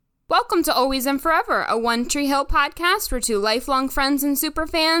Welcome to Always and Forever, a One Tree Hill podcast where two lifelong friends and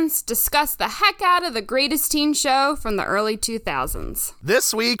superfans discuss the heck out of the greatest teen show from the early 2000s.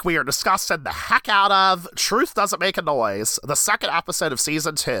 This week, we are discussing the heck out of Truth Doesn't Make a Noise, the second episode of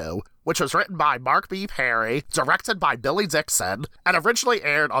Season 2, which was written by Mark B. Perry, directed by Billy Dixon, and originally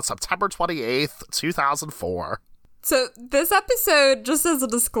aired on September 28th, 2004. So this episode, just as a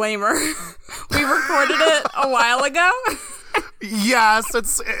disclaimer, we recorded it a while ago. Yes,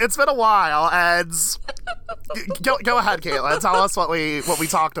 it's been a while, and go ahead, Caitlin. Tell us what we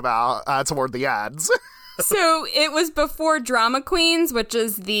talked about toward the end. So it was before Drama Queens, which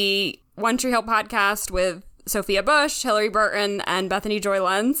is the One Tree Hill podcast with Sophia Bush, Hillary Burton, and Bethany Joy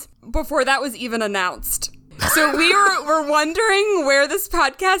Lenz. Before that was even announced. So we were wondering where this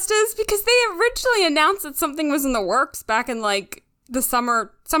podcast is because they originally announced that something was in the works back in like the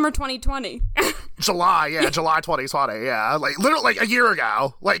summer 2020. July 2020, yeah. Like, literally, like, a year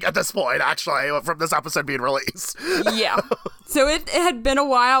ago, like, at this point, actually, from this episode being released. Yeah. So it had been a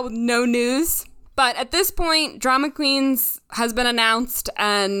while with no news. But at this point, Drama Queens has been announced,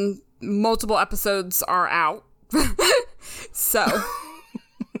 and multiple episodes are out. So.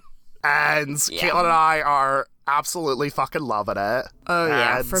 And yeah. Caitlin and I are absolutely fucking loving it. Oh,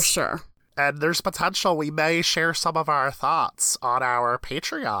 yeah, for sure. And there's potential we may share some of our thoughts on our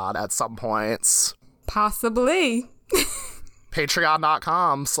Patreon at some points. Possibly.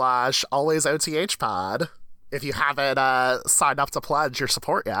 Patreon.com/alwaysothpod if you haven't signed up to pledge your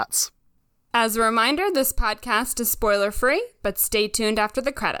support yet. As a reminder, this podcast is spoiler-free, but stay tuned after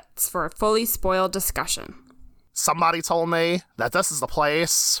the credits for a fully spoiled discussion. Somebody told me that this is the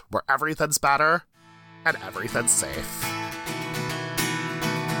place where everything's better and everything's safe.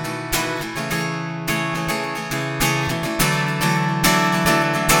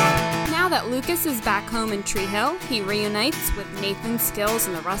 Now that Lucas is back home in Tree Hill, he reunites with Nathan, Skills,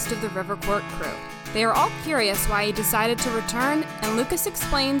 and the rest of the Rivercourt crew. They are all curious why he decided to return, and Lucas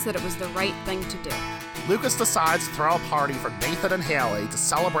explains that it was the right thing to do. Lucas decides to throw a party for Nathan and Haley to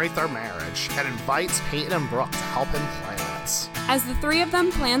celebrate their marriage and invites Peyton and Brooke to help him plan it. As the three of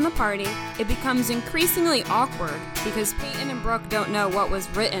them plan the party, it becomes increasingly awkward because Peyton and Brooke don't know what was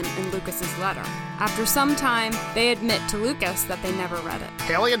written in Lucas's letter. After some time, they admit to Lucas that they never read it.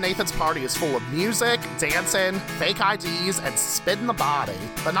 Haley and Nathan's party is full of music, dancing, fake IDs, and spitting the body,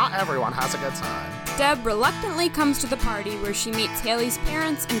 but not everyone has a good time. Deb reluctantly comes to the party where she meets Haley's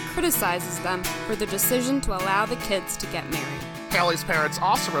parents and criticizes them for their decision to allow the kids to get married. Haley's parents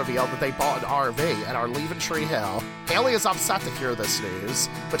also reveal that they bought an RV and are leaving Tree Hill. Haley is upset to hear this news,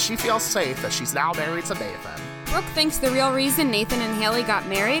 but she feels safe that she's now married to Nathan. Brooke thinks the real reason Nathan and Haley got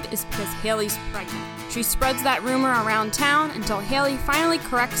married is because Haley's pregnant. She spreads that rumor around town until Haley finally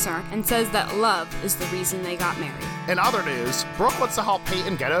corrects her and says that love is the reason they got married. In other news, Brooke wants to help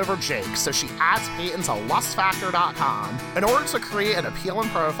Peyton get over Jake, so she adds Peyton to lustfactor.com. In order to create an appealing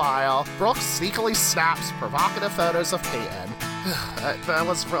profile, Brooke sneakily snaps provocative photos of Peyton. That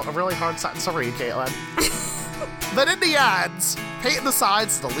was a really hard sentence to read, Caitlin. But in the end, Peyton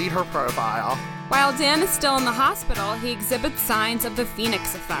decides to delete her profile. While Dan is still in the hospital, he exhibits signs of the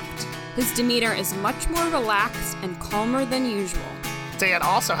Phoenix effect. His demeanor is much more relaxed and calmer than usual. Dan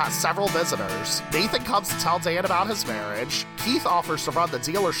also has several visitors. Nathan comes to tell Dan about his marriage. Keith offers to run the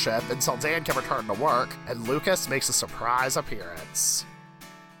dealership until Dan can return to work. And Lucas makes a surprise appearance.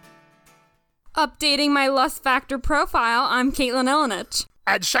 Updating my Lust Factor profile, I'm Caitlin Ilinich.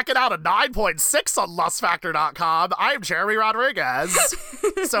 And checking out a 9.6 on lustfactor.com, I'm Jeremy Rodriguez.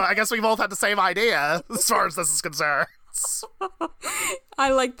 So I guess we both had the same idea as far as this is concerned. I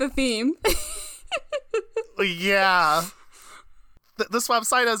like the theme. Yeah. This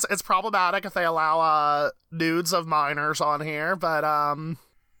website is problematic if they allow nudes of minors on here, but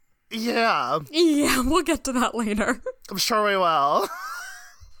yeah. Yeah, we'll get to that later. I'm sure we will.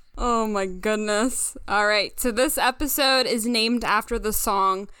 Oh my goodness. All right, so this episode is named after the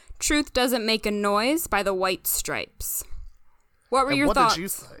song Truth Doesn't Make a Noise by the White Stripes. What were your thoughts? What did you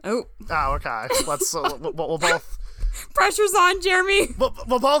think? Oh, okay. Let's, we'll both... Pressure's on, Jeremy.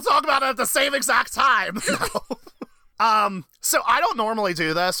 We'll both talk about it at the same exact time. No. So I don't normally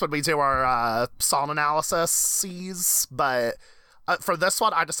do this when we do our song analyses, but for this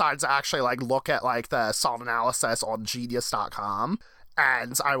one, I decided to actually look at the song analysis on Genius.com.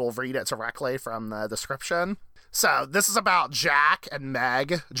 And I will read it directly from the description. So this is about Jack and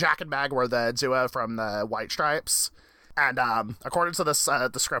Meg. Jack and Meg were the duo from the White Stripes. And according to this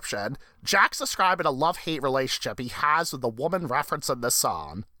description, Jack's describing a love-hate relationship he has with the woman referenced in this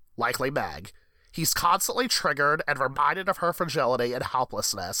song, likely Meg. He's constantly triggered and reminded of her fragility and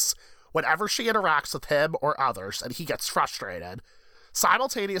helplessness whenever she interacts with him or others, and he gets frustrated.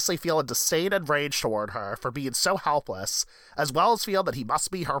 simultaneously feel a disdain and rage toward her for being so helpless, as well as feel that he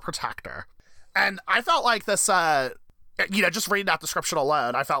must be her protector. And I felt like this, just reading that description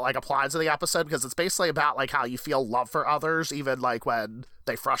alone, I felt like applies to the episode, because it's basically about, like, how you feel love for others, even, like, when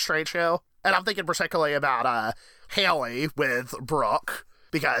they frustrate you. And I'm thinking particularly about Haley with Brooke,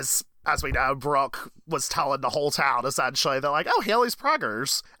 because, as we know, Brooke was telling the whole town, essentially, they're like, oh, Haley's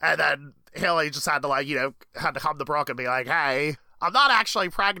preggers. And then Haley just had to, like, had to come to Brooke and be like, hey, I'm not actually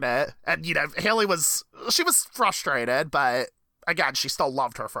pregnant. And, Haley she was frustrated, but, again, she still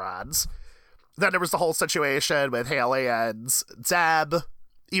loved her friends. Then there was the whole situation with Haley and Deb,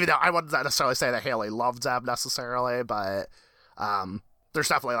 even though I wouldn't necessarily say that Haley loved Deb necessarily, but there's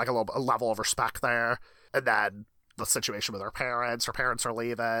definitely like a level of respect there. And then the situation with her parents are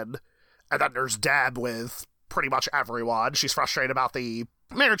leaving. And then there's Deb with pretty much everyone. She's frustrated about the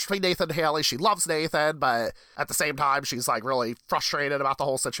marriage between Nathan and Haley. She loves Nathan, but at the same time, she's like really frustrated about the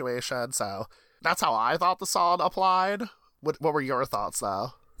whole situation. So that's how I thought the song applied. What were your thoughts,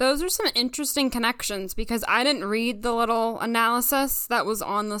 though? Those are some interesting connections, because I didn't read the little analysis that was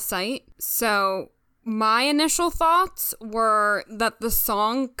on the site. So my initial thoughts were that the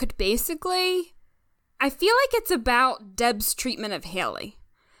song could basically, I feel like it's about Deb's treatment of Haley.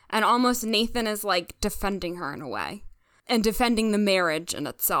 And almost Nathan is like defending her in a way, and defending the marriage in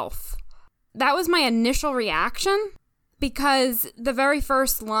itself. That was my initial reaction. Because the very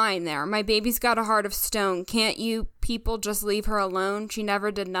first line there, my baby's got a heart of stone. Can't you people just leave her alone? She never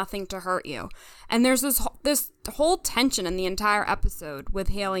did nothing to hurt you. And there's this whole tension in the entire episode with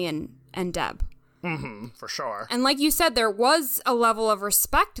Haley and Deb. Mm-hmm, for sure. And like you said, there was a level of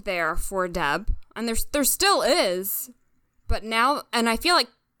respect there for Deb. And there still is. But now, and I feel like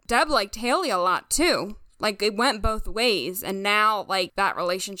Deb liked Haley a lot too. Like, it went both ways. And now, like, that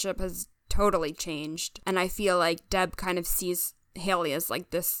relationship has totally changed, and I feel like Deb kind of sees Haley as like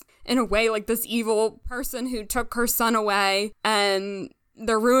this, in a way, like this evil person who took her son away, and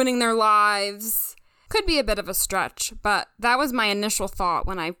they're ruining their lives. Could be a bit of a stretch, but that was my initial thought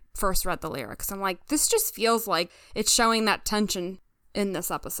when I first read the lyrics. I'm like, this just feels like it's showing that tension in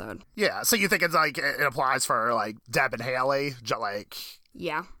this episode. Yeah, so you think it's like it applies for like Deb and Haley, like,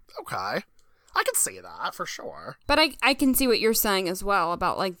 yeah, okay. I can see that, for sure. But I can see what you're saying as well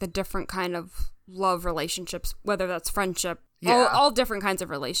about, like, the different kind of love relationships, whether that's friendship, all different kinds of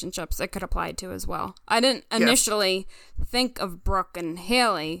relationships it could apply to as well. I didn't initially think of Brooke and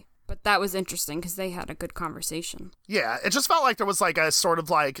Haley, but that was interesting because they had a good conversation. Yeah, it just felt like there was, like, a sort of,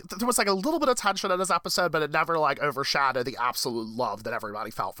 like, there was, like, a little bit of tension in this episode, but it never, like, overshadowed the absolute love that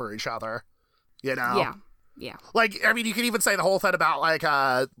everybody felt for each other, Yeah. Yeah. Like, I mean, you could even say the whole thing about, like,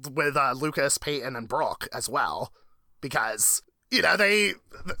 with Lucas, Peyton, and Brooke as well. Because, they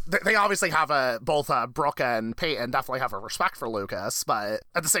obviously have both Brooke and Peyton definitely have a respect for Lucas, but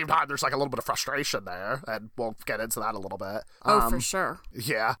at the same time, there's, like, a little bit of frustration there, and we'll get into that a little bit. For sure.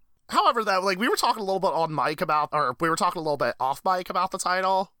 Yeah. However, though, like, we were talking a little bit on mic we were talking a little bit off mic about the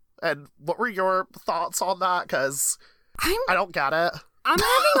title, and what were your thoughts on that? Because I don't get it. I'm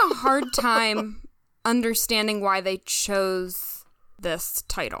having a hard time understanding why they chose this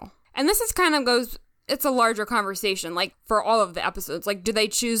title. And this is kind of it's a larger conversation, like, for all of the episodes. Like, do they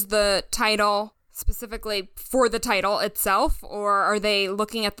choose the title specifically for the title itself, or are they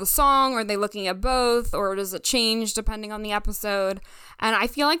looking at the song, or are they looking at both, or does it change depending on the episode? And I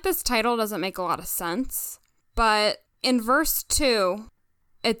feel like this title doesn't make a lot of sense. But in verse 2,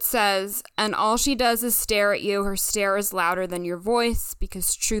 it says, and all she does is stare at you. Her stare is louder than your voice,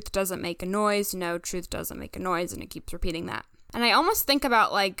 because truth doesn't make a noise. No, truth doesn't make a noise. And it keeps repeating that. And I almost think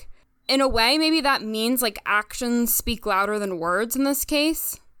about, like, in a way, maybe that means, like, actions speak louder than words in this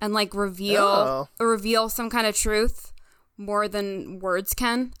case. And, like, reveal some kind of truth more than words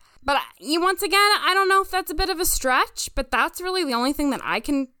can. But once again, I don't know if that's a bit of a stretch, but that's really the only thing that I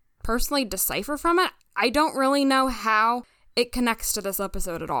can personally decipher from it. I don't really know how it connects to this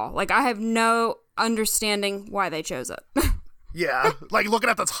episode at all. Like, I have no understanding why they chose it. Yeah, like, looking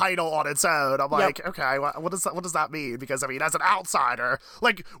at the title on its own, I'm like, okay, what does that mean? Because, I mean, as an outsider,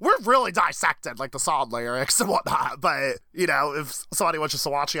 like, we're really dissected, like, the song lyrics and whatnot, but, if somebody was just to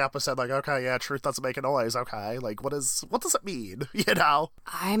watch the episode, like, okay, yeah, truth doesn't make a noise, okay, like, what does it mean,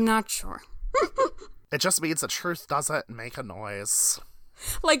 I'm not sure. It just means the truth doesn't make a noise.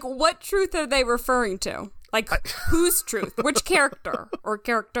 Like, what truth are they referring to? Like, whose truth? Which character or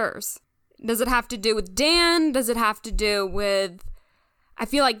characters? Does it have to do with Dan? Does it have to do with... I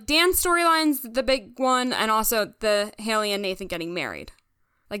feel like Dan's storyline's the big one, and also the Haley and Nathan getting married.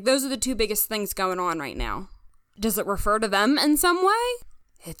 Like, those are the two biggest things going on right now. Does it refer to them in some way?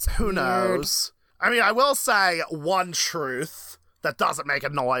 It's Who weird. knows? I mean, I will say one truth that doesn't make a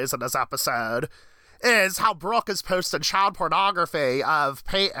noise in this episode is how Brooke is posting child pornography of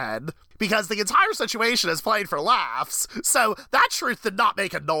Peyton because the entire situation is played for laughs. So that truth did not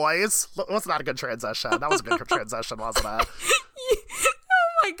make a noise. Wasn't that a good transition? That was a good transition, wasn't it?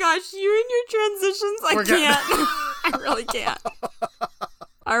 Oh my gosh, you and your transitions. I can't. I really can't.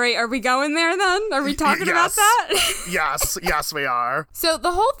 All right, are we going there then? Are we talking about that? Yes, we are. So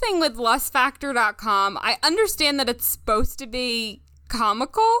the whole thing with lustfactor.com, I understand that it's supposed to be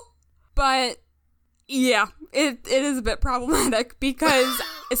comical, but yeah, it is a bit problematic because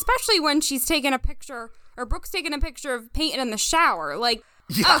especially when she's taking a picture, or Brooke's taking a picture of Peyton in the shower, like,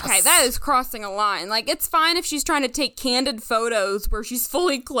 yes. Okay, that is crossing a line. Like, it's fine if she's trying to take candid photos where she's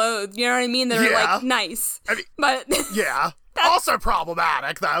fully clothed, you know what I mean? That are, like, nice. I mean, but... Yeah. Also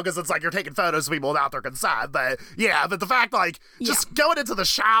problematic, though, because it's like you're taking photos of people without their consent. But, yeah, but the fact, like, just going into the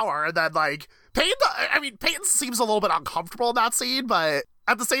shower and then, like, Peyton seems a little bit uncomfortable in that scene, but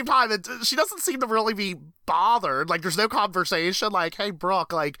at the same time, she doesn't seem to really be bothered. Like, there's no conversation. Like, hey,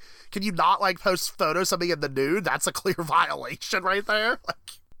 Brooke, like, can you not, like, post photos of me in the nude? That's a clear violation right there.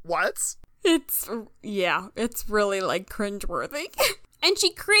 Like, what? It's really, like, cringeworthy. And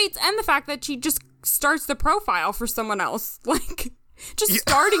she creates, and the fact that she just starts the profile for someone else. Like, just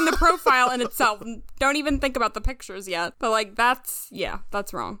starting the profile in itself. Don't even think about the pictures yet. But, like, that's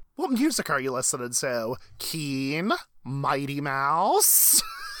wrong. What music are you listening to? Keen? Mighty Mouse?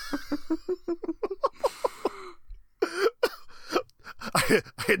 I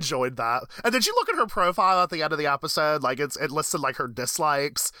enjoyed that. And did you look at her profile at the end of the episode? Like, it listed, like, her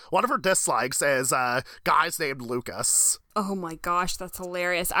dislikes. One of her dislikes is guys named Lucas. Oh my gosh, that's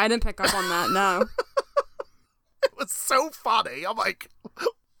hilarious. I didn't pick up on that, no. It was so funny. I'm like,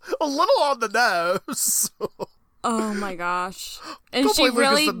 a little on the nose. Oh my gosh. And she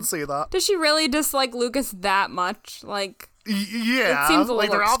really didn't see that. Does she really dislike Lucas that much? Like, yeah, it seems a little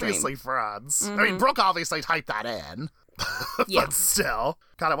like they're extreme. Obviously friends. Mm-hmm. I mean, Brooke obviously typed that in. But still.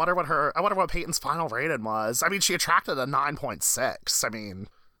 God, I wonder what Peyton's final rating was. I mean, she attracted a 9.6. I mean,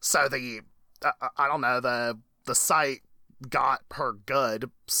 so I don't know, the site got her good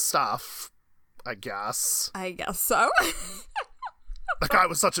stuff, I guess. I guess so. That guy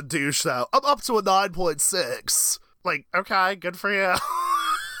was such a douche, though. I'm up to a 9.6. Like, okay, good for you.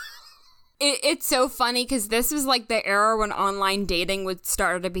 It's so funny because this was like the era when online dating would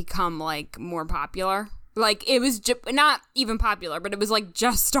start to become like more popular. Like, it was not even popular, but it was like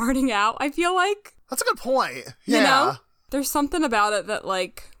just starting out, I feel like. That's a good point. Yeah. You know? There's something about it that,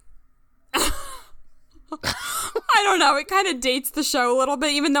 like, I don't know, it kind of dates the show a little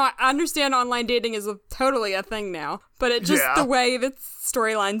bit, even though I understand online dating is totally a thing now. But it just, the way the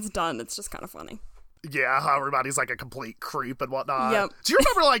storyline's done, it's just kind of funny. Yeah, how everybody's like a complete creep and whatnot. Yep. Do you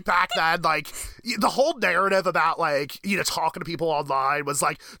remember, like, back then, like, the whole narrative about, like, you know, talking to people online was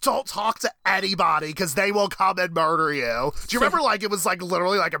like, don't talk to anybody because they will come and murder you. Do you remember, like, it was, like,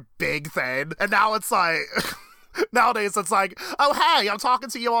 literally, like, a big thing? And now it's, like, nowadays it's like, oh, hey, I'm talking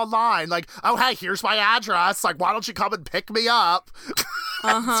to you online. Like, oh, hey, here's my address. Like, why don't you come and pick me up?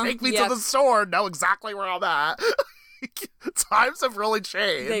 Take me to the store and know exactly where I'm at. Times have really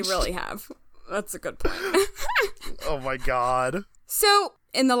changed. They really have. That's a good point. Oh my god. So,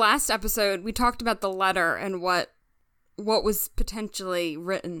 in the last episode, we talked about the letter and what was potentially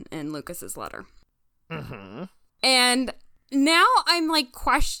written in Lucas's letter. Mm-hmm. And now I'm, like,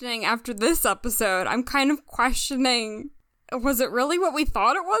 questioning, after this episode, I'm kind of questioning, was it really what we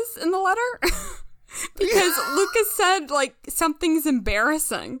thought it was in the letter? Because Lucas said, like, something's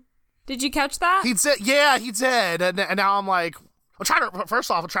embarrassing. Did you catch that? He did. Yeah, he did. And now I'm like, I'm trying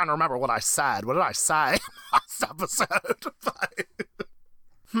to remember what I said. What did I say last episode?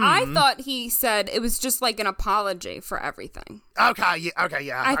 I thought he said it was just like an apology for everything. Okay, yeah.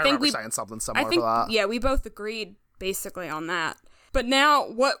 I think we saying something similar to that. Yeah, we both agreed basically on that. But now,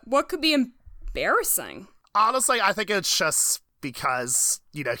 what could be embarrassing? Honestly, I think it's just because,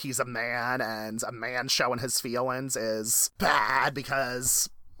 you know, he's a man, and a man showing his feelings is bad because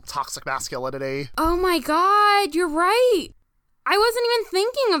toxic masculinity. Oh my god, you're right. I wasn't even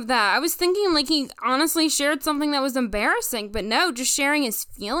thinking of that. I was thinking like he honestly shared something that was embarrassing, but no, just sharing his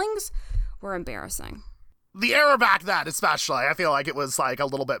feelings were embarrassing. The era back then, especially, I feel like it was like a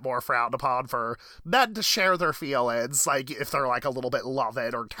little bit more frowned upon for men to share their feelings, like if they're like a little bit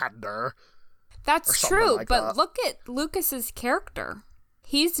loving or tender. That's true, like but look at Lucas's character.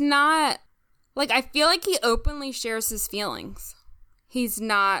 He's not, like, I feel like he openly shares his feelings. He's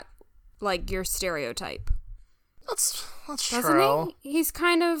not like your stereotype. That's Doesn't true. He's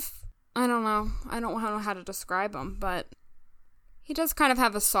kind of, I don't know how to describe him, but he does kind of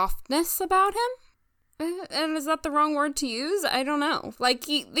have a softness about him. And is that the wrong word to use? I don't know. Like,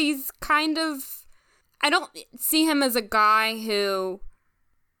 he's kind of... I don't see him as a guy who,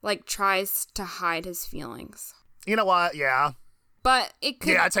 like, tries to hide his feelings. You know what? Yeah. But it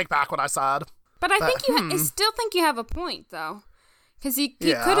could... Yeah, I take back what I said. But I think I still think you have a point, though. Because he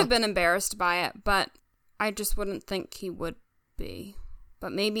could have been embarrassed by it, but I just wouldn't think he would be.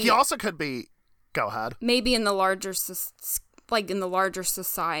 But maybe... He also could be... Go ahead. Maybe in the larger... in the larger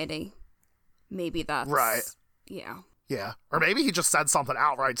society. Maybe that's... Right. Yeah. Yeah. Or maybe he just said something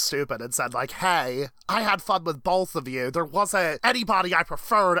outright stupid and said, like, hey, I had fun with both of you. There wasn't anybody I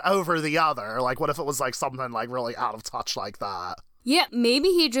preferred over the other. Like, what if it was, like, something, like, really out of touch like that? Yeah, maybe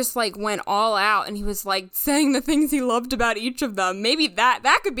he just, like, went all out and he was, like, saying the things he loved about each of them. Maybe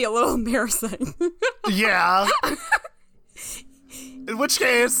that could be a little embarrassing. Yeah. In which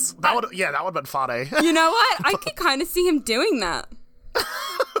case, that would have been funny. You know what? I could kind of see him doing that.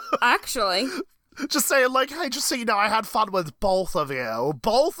 Actually. Just saying, like, hey, just so you know, I had fun with both of you.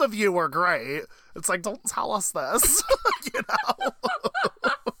 Both of you were great. It's like, don't tell us this. You know?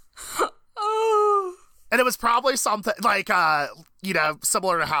 Oh. And it was probably something, like, you know,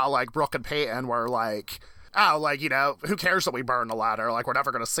 similar to how, like, Brooke and Peyton were like, oh, like, you know, who cares that we burn the letter? Like, we're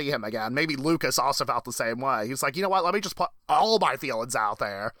never going to see him again. Maybe Lucas also felt the same way. He was like, you know what, let me just put all my feelings out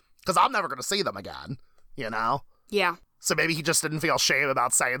there, because I'm never going to see them again, you know? Yeah. So maybe he just didn't feel shame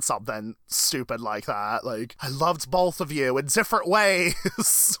about saying something stupid like that. Like, I loved both of you in different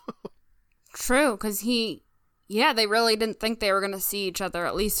ways. True, because they really didn't think they were going to see each other,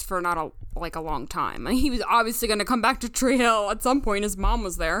 at least for not a long time. I mean, he was obviously going to come back to Tree Hill at some point. His mom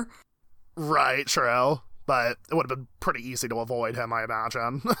was there. Right, true. But it would have been pretty easy to avoid him, I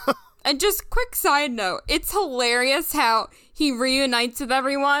imagine. And just quick side note, it's hilarious how he reunites with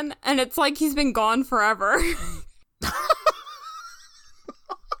everyone, and it's like he's been gone forever.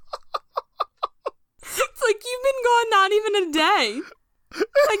 It's like you've been gone not even a day.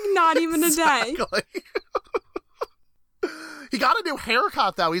 Like, not even a day. He got a new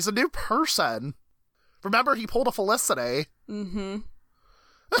haircut, though. He's a new person. Remember, he pulled a Felicity. Mm-hmm.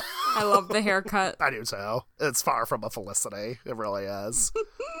 I love the haircut. I do, too. It's far from a Felicity. It really is.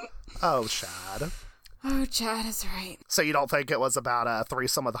 Oh, Chad. Oh, Chad is right. So you don't think it was about a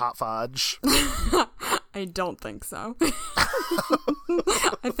threesome with hot fudge? I don't think so.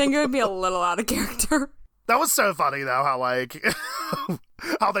 I think it would be a little out of character. That was so funny, though, how, like,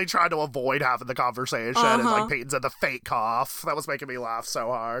 how they tried to avoid having the conversation, and, like, Peyton said the fake cough. That was making me laugh so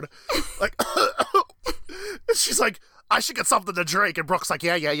hard. Like, she's like, I should get something to drink, and Brooke's like,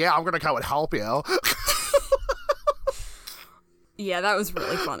 yeah, I'm gonna go and help you. Yeah, that was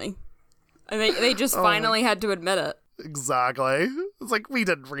really funny. And they just finally had to admit it. Exactly. It's like, we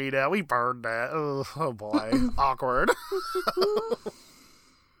didn't read it, we burned it. Oh boy. Awkward.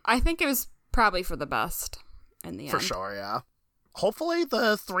 I think it was probably for the best in the end. For sure, yeah. Hopefully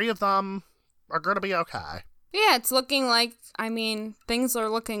the three of them are going to be okay. Yeah, it's looking like, I mean, things are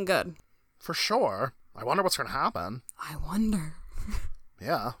looking good. For sure. I wonder what's going to happen. I wonder.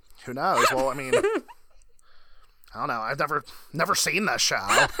 Yeah, who knows? Well, I mean, I don't know. I've never seen this show.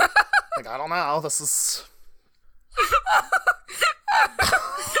 Like, I don't know. This is...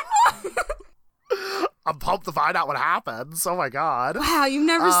 I'm pumped to find out what happens. Oh my god. Wow, you've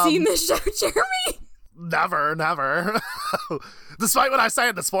never seen this show, Jeremy? Never. Despite what I say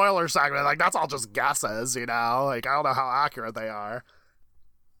in the spoiler segment, like, that's all just guesses, you know? Like, I don't know how accurate they are.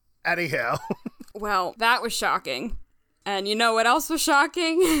 Anywho. Well, that was shocking. And you know what else was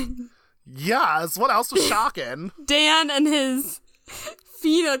shocking? Yes, what else was shocking? Dan and his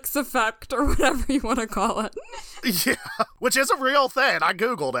Phoenix effect, or whatever you want to call it. Yeah, which is a real thing. I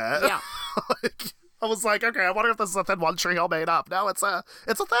Googled it. Yeah. Like, I was like, okay, I wonder if this is a thing One Tree Hill made up. No, it's a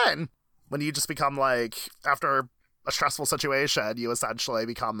thing. When you just become, like, after a stressful situation, you essentially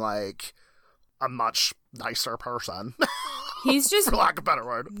become, like, a much nicer person. He's just, for lack of a better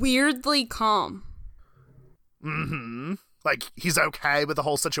word, weirdly calm. Mm-hmm. Like, he's okay with the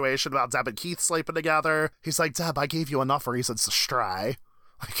whole situation about Deb and Keith sleeping together. He's like, Deb, I gave you enough reasons to stray.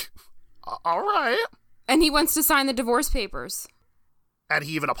 Like, all right. And he wants to sign the divorce papers. And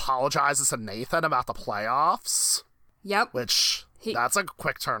he even apologizes to Nathan about the playoffs. Yep. Which, that's a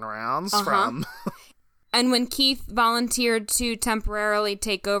quick turnaround from... And when Keith volunteered to temporarily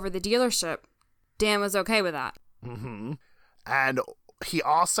take over the dealership, Dan was okay with that. Mm-hmm. And he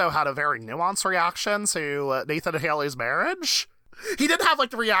also had a very nuanced reaction to Nathan and Haley's marriage. He didn't have, like,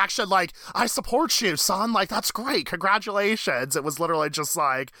 the reaction, like, I support you, son. Like, that's great. Congratulations. It was literally just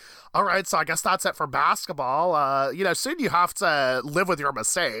like, all right, so I guess that's it for basketball. You know, soon you have to live with your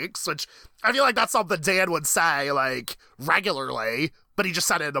mistakes, which I feel like that's something Dan would say, like, regularly, but he just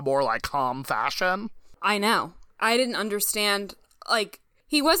said it in a more, like, calm fashion. I know. I didn't understand. Like,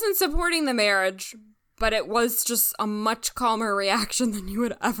 he wasn't supporting the marriage, but it was just a much calmer reaction than you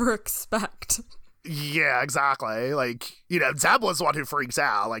would ever expect. Yeah, exactly. Like, you know, Deb was the one who freaks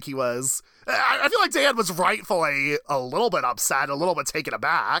out. Like, he was... I feel like Dan was rightfully a little bit upset, a little bit taken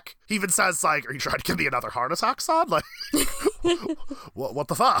aback. He even says, like, are you trying to give me another heart attack, son? Like, what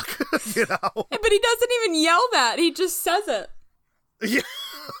the fuck? You know? But he doesn't even yell that. He just says it. Yeah.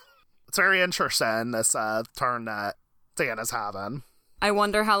 It's very interesting, this turn that Dan is having. I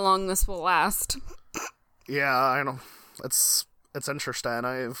wonder how long this will last. Yeah, I know. It's interesting.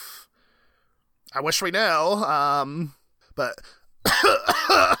 I wish we knew. But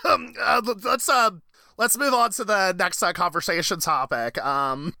let's move on to the next conversation topic.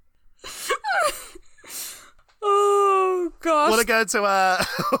 Oh gosh. Want to go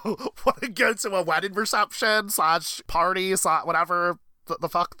to a wedding reception / party / whatever the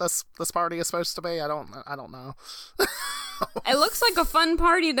fuck this party is supposed to be? I don't know. It looks like a fun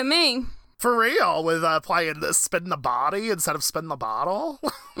party to me. For real, with playing Spin the Body instead of Spin the Bottle.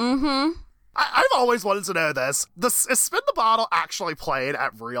 Mm-hmm. I've always wanted to know this. Is Spin the Bottle actually played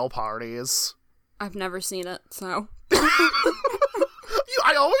at real parties? I've never seen it, so.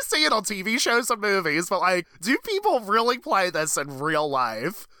 I always see it on TV shows and movies, but, like, do people really play this in real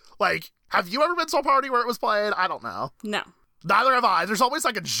life? Like, have you ever been to a party where it was played? I don't know. No. Neither have I. There's always,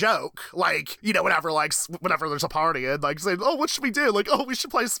 like, a joke, like, you know, whenever there's a party, and, like, saying, oh, what should we do? Like, oh, we should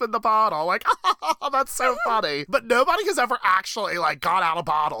play Spin the Bottle. Like, that's so funny. But nobody has ever actually, like, got out a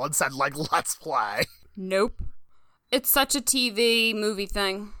bottle and said, like, let's play. Nope. It's such a TV movie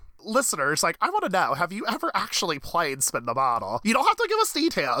thing. Listeners, like, I want to know, have you ever actually played Spin the Bottle? You don't have to give us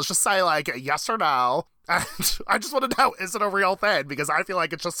details. Just say, like, yes or no. And I just want to know, is it a real thing? Because I feel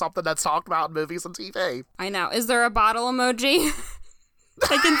like it's just something that's talked about in movies and TV. I know. Is there a bottle emoji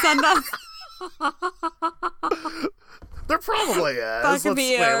they can send us? There probably is. That could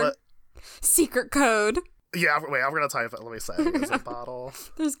be a secret code. Yeah, wait, I'm going to type it. Let me say, is it a bottle?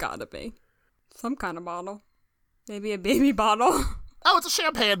 There's gotta be. Some kind of bottle. Maybe a baby bottle. Oh, it's a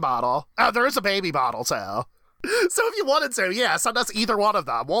champagne bottle. Oh, there is a baby bottle, too. So if you wanted to, yeah, send us either one of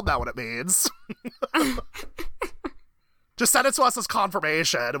them. We'll know what it means. Just send it to us as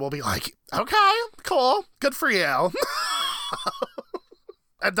confirmation, and we'll be like, okay, cool, good for you.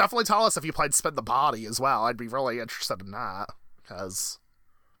 And definitely tell us if you played Spin the Body as well. I'd be really interested in that, because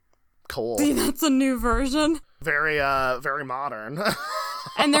cool. See, that's a new version. Very modern.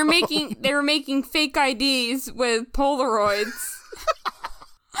 And they were making fake IDs with Polaroids,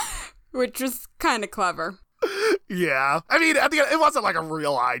 which was kind of clever. Yeah. I mean, at the end, it wasn't like a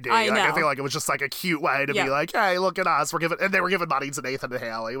real ID. I know. I feel like it was just like a cute way to be like, hey, look at us. And they were giving money to Nathan and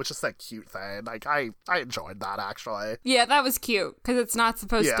Haley, which is that cute thing. Like, I enjoyed that, actually. Yeah, that was cute, because it's not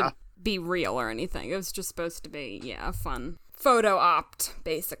supposed to be real or anything. It was just supposed to be, a fun photo opt,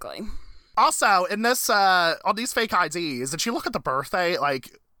 basically. Also, in this, on these fake IDs, did you look at the birthday? Like,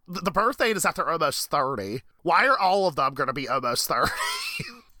 the birthday is after almost 30. Why are all of them going to be almost 30?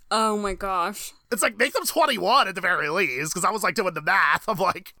 Oh my gosh. It's like, make them 21 at the very least, because I was like doing the math. I'm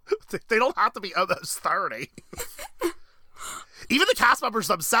like, they don't have to be almost 30. Even the cast members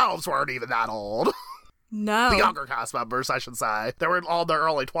themselves weren't even that old. No. The younger cast members, I should say. They were all in their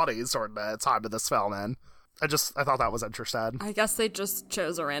early 20s during the time of this film, and I thought that was interesting. I guess they just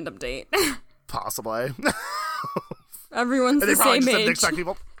chose a random date. Possibly. Everyone's the same age.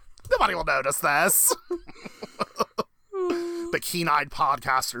 Nobody will notice this. But keen-eyed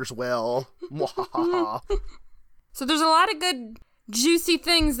podcasters will. So there's a lot of good, juicy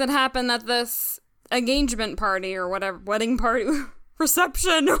things that happen at this engagement party or whatever, wedding party,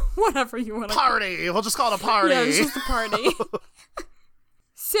 reception, whatever you want to call it. Party! We'll just call it a party. Yeah, it's just a party.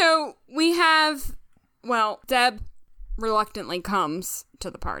 So we have, Deb reluctantly comes to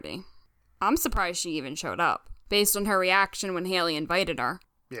the party. I'm surprised she even showed up, based on her reaction when Haley invited her.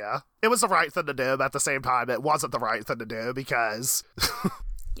 Yeah. It was the right thing to do, but at the same time, it wasn't the right thing to do because...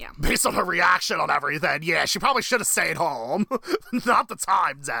 Yeah. Based on her reaction on everything, yeah, she probably should have stayed home. Not the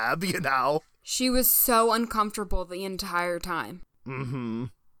time, Deb, you know? She was so uncomfortable the entire time. Mm-hmm.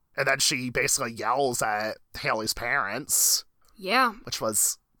 And then she basically yells at Haley's parents. Yeah. Which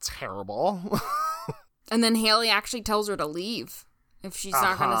was terrible. And then Haley actually tells her to leave if she's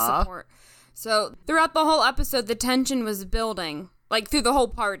not going to support. So throughout the whole episode, the tension was building. Like, through the whole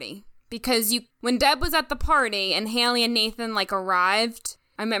party. Because when Deb was at the party and Haley and Nathan, arrived,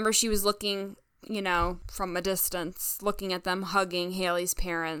 I remember she was looking, from a distance, looking at them hugging Haley's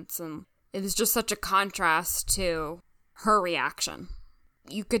parents. And it was just such a contrast to her reaction.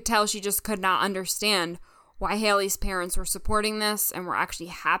 You could tell she just could not understand why Haley's parents were supporting this and were actually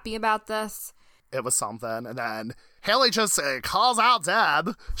happy about this. It was something. And then Haley just calls out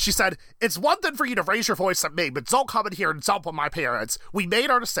Deb. She said, "It's one thing for you to raise your voice at me, but don't come in here and dump on my parents. We made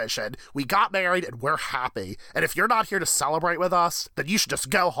our decision. We got married and we're happy. And if you're not here to celebrate with us, then you should just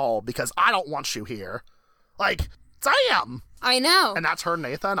go home because I don't want you here." Like, damn. I know. And that's her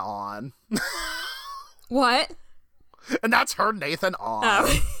Nathan on. What? And that's her Nathan on.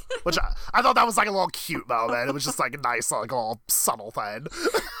 Oh. Which I thought that was like a little cute moment. It was just like a nice, like, little subtle thing.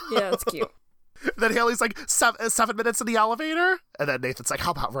 Yeah, it's cute. Then Haley's like, 7 minutes in the elevator? And then Nathan's like,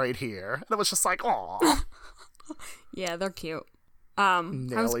 how about right here? And it was just like, aw. Yeah, they're cute.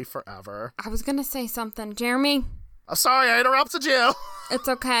 Nelly forever. I was gonna say something. Jeremy? I'm sorry, I interrupted you. It's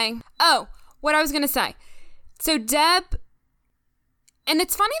okay. Oh, what I was gonna say. So Deb, and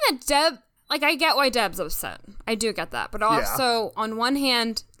it's funny that Deb, like, I get why Deb's upset. I do get that. But also, on one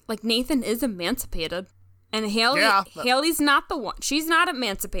hand, like, Nathan is emancipated. And Haley's not the one. She's not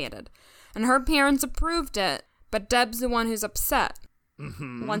emancipated. And her parents approved it. But Deb's the one who's upset.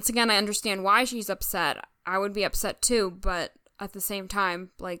 Mm-hmm. Once again, I understand why she's upset. I would be upset too. But at the same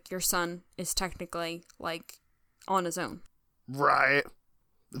time, like, your son is technically, like, on his own. Right.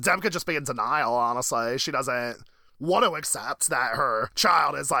 Deb could just be in denial, honestly. She doesn't want to accept that her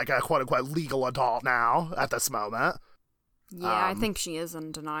child is like a quote-unquote legal adult now at this moment. Yeah, I think she is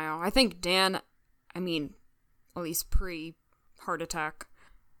in denial. I think Dan, I mean, at least pre-heart attack,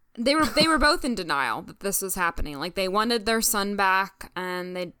 they were both in denial that this was happening. Like, they wanted their son back,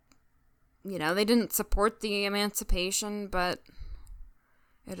 and they didn't support the emancipation, but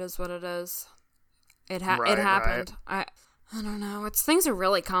it is what it is. It happened. Right. I don't know. Things are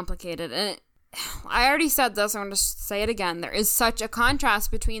really complicated, and I already said this. I'm going to say it again. There is such a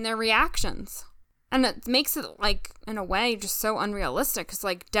contrast between their reactions. And it makes it, like, in a way, just so unrealistic. Because,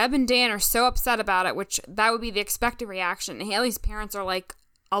 like, Deb and Dan are so upset about it, which that would be the expected reaction. And Haley's parents are, like,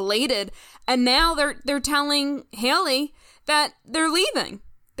 elated. And now they're telling Haley that they're leaving.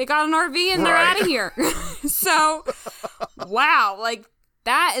 They got an RV and they're out of here. So, wow. Like,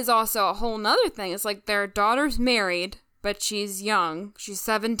 that is also a whole nother thing. It's like their daughter's married, but she's young. She's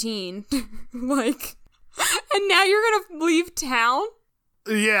 17. Like, and now you're going to leave town?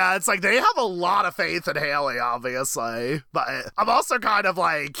 Yeah, it's like they have a lot of faith in Haley, obviously. But I'm also kind of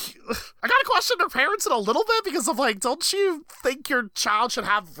like, I gotta question their parents in a little bit because of like, don't you think your child should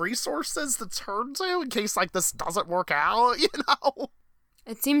have resources to turn to in case like this doesn't work out, you know?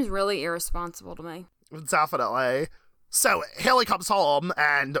 It seems really irresponsible to me. Definitely. So Haley comes home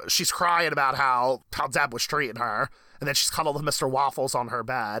and she's crying about how Deb was treating her. And then she's cuddled with Mr. Waffles on her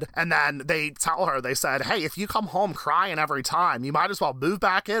bed. And then they tell her, they said, hey, if you come home crying every time, you might as well move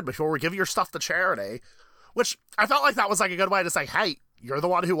back in before we give your stuff to charity. Which I felt like that was like a good way to say, hey, you're the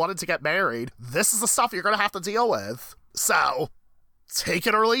one who wanted to get married. This is the stuff you're going to have to deal with. So take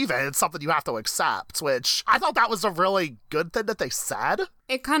it or leave it. It's something you have to accept, which I thought that was a really good thing that they said.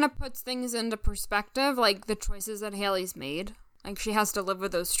 It kind of puts things into perspective, like the choices that Haley's made. Like, she has to live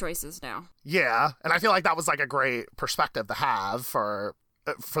with those choices now. Yeah, and I feel like that was, like, a great perspective to have for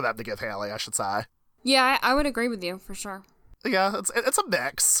them to give Haley, I should say. Yeah, I would agree with you, for sure. Yeah, it's a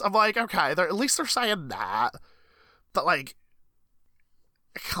mix of, like, okay, at least they're saying that, but, like,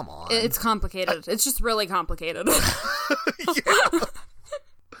 come on. It's complicated. It's just really complicated. Yeah.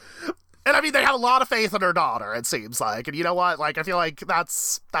 And, I mean, they have a lot of faith in her daughter, it seems like, and you know what? Like, I feel like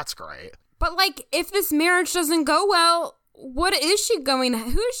that's great. But, like, if this marriage doesn't go well, who is she going to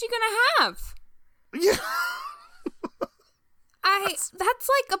have? Yeah. That's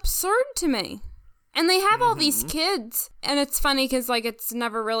like absurd to me. And they have all these kids. And it's funny because, like, it's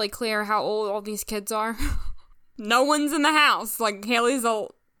never really clear how old all these kids are. No one's in the house. Like, Haley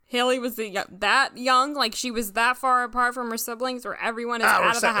was that young. Like, she was that far apart from her siblings where everyone is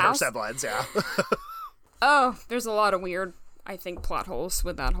out of the house. Her siblings, yeah. Oh, there's a lot of weird, I think, plot holes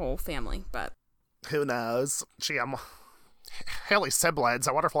with that whole family. But who knows? Haley's siblings.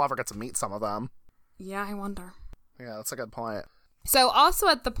 I wonder if we'll ever get to meet some of them. Yeah, I wonder. Yeah, that's a good point. So also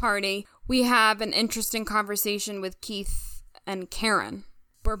at the party, we have an interesting conversation with Keith and Karen,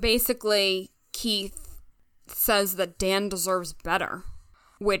 where basically Keith says that Dan deserves better,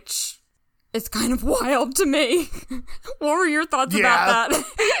 which is kind of wild to me. What were your thoughts about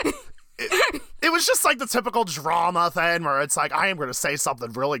that? It was just like the typical drama thing where it's like, I am going to say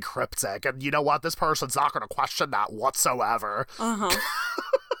something really cryptic, and you know what? This person's not going to question that whatsoever. Uh-huh.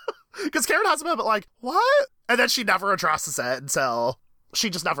 Because Karen has a bit like, what? And then she never addresses it until she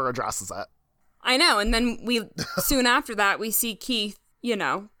just never addresses it. I know. And then soon after that, we see Keith,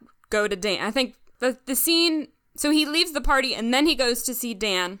 go to Dan. I think the scene, so he leaves the party and then he goes to see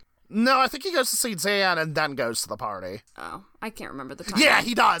Dan. No, I think he goes to see Dan and then goes to the party. Oh, I can't remember the time. Yeah,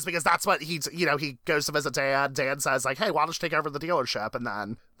 he does, because that's what he goes to visit Dan. Dan says, like, hey, why don't you take over the dealership? And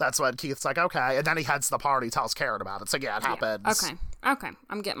then that's when Keith's like, okay. And then he heads to the party, tells Karen about it. So, yeah, it happens. Okay.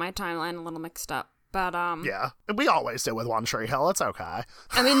 I'm getting my timeline a little mixed up. But, yeah, we always do with One Tree Hill. It's okay.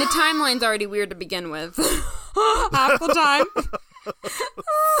 I mean, the timeline's already weird to begin with. Half the time.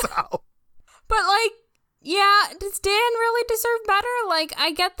 So. But, like, yeah, does Dan really deserve better? Like,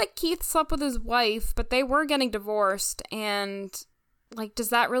 I get that Keith slept with his wife, but they were getting divorced, and, like, does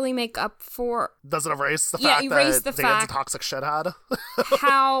that really make up for... Does it erase the fact that Dan's a toxic shithead?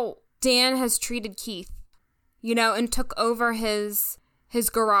 How Dan has treated Keith, you know, and took over his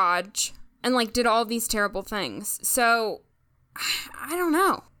garage, and, like, did all these terrible things. So, I don't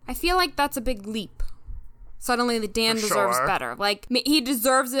know. I feel like that's a big leap. Suddenly, the Dan deserves better. Like, he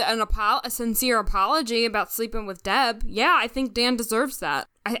deserves a sincere apology about sleeping with Deb. Yeah, I think Dan deserves that.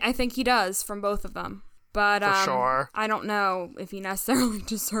 I think he does from both of them. But I don't know if he necessarily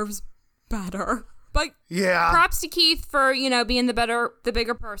deserves better. But yeah, props to Keith for, you know, being the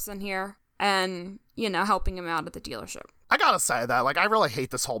bigger person here and, you know, helping him out at the dealership. I gotta say that, like, I really hate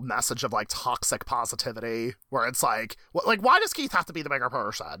this whole message of, like, toxic positivity where it's like, why does Keith have to be the bigger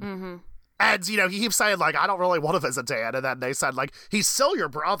person? Mm-hmm. And, you know, he keeps saying, like, I don't really want to visit Dan. And then they said, like, he's still your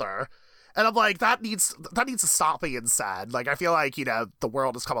brother. And I'm like, that needs to stop being said. Like, I feel like, you know, the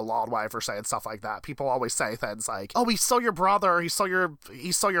world has come a long way for saying stuff like that. People always say things like, oh, he's still your brother, he's still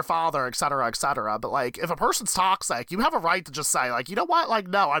your father, et cetera, et cetera. But, like, if a person's toxic, you have a right to just say, like, you know what? Like,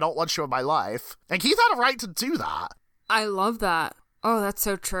 no, I don't want you in my life. And Keith had a right to do that. I love that. Oh, that's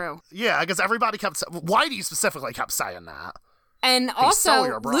so true. Yeah, because everybody Whitey specifically kept saying that. And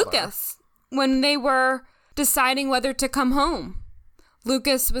also, Lucas, when they were deciding whether to come home,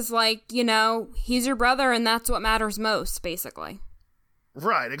 Lucas was like, you know, he's your brother and that's what matters most, basically.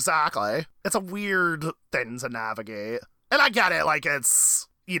 Right, exactly. It's a weird thing to navigate. And I get it, like, it's,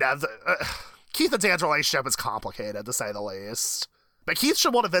 you know, Keith and Dan's relationship is complicated, to say the least. But Keith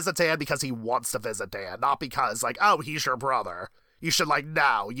should want to visit Dan because he wants to visit Dan, not because, like, oh, he's your brother. You should, like,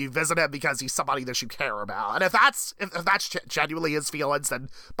 no, you visit him because he's somebody that you care about. And if that's genuinely his feelings, then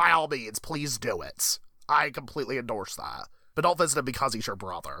by all means, please do it. I completely endorse that. But don't visit him because he's your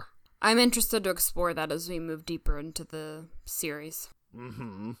brother. I'm interested to explore that as we move deeper into the series.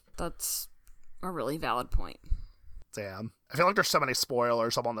 Mm-hmm. That's a really valid point. Damn. I feel like there's so many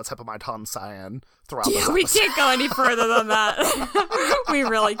spoilers I'm on the tip of my tongue saying throughout this episode. We can't go any further than that. We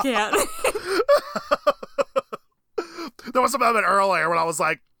really can't. There was a moment earlier when I was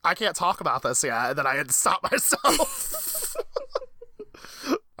like, I can't talk about this yet, and then I had to stop myself.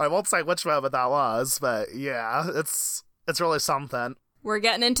 I won't say which moment that was, but yeah, it's really something. We're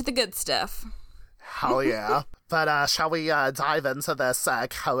getting into the good stuff. Hell yeah. But shall we dive into this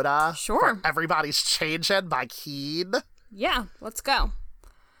coda? Sure. Everybody's Changing by Keen? Yeah, let's go.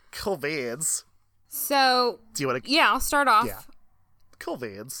 Cool beans. So, do you want to? Yeah, I'll start off. Yeah. Cool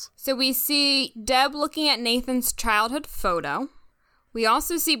beans. So we see Deb looking at Nathan's childhood photo. We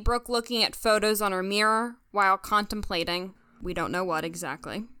also see Brooke looking at photos on her mirror while contemplating. We don't know what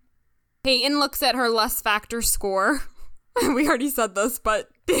exactly. Peyton looks at her Lust Factor score. We already said this, but...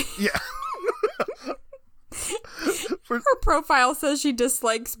 Yeah. Her profile says she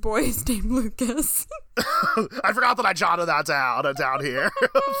dislikes boys named Lucas. I forgot that I jotted that down here.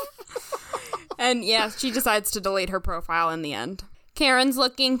 And yeah, she decides to delete her profile in the end. Karen's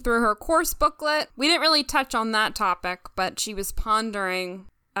looking through her course booklet. We didn't really touch on that topic, but she was pondering.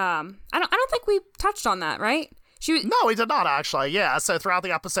 I don't think we touched on that, right? No, we did not actually. Yeah, so throughout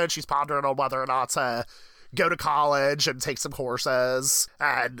the episode, she's pondering on whether or not to go to college and take some courses,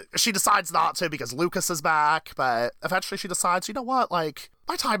 and she decides not to because Lucas is back. But eventually, she decides, you know what, like,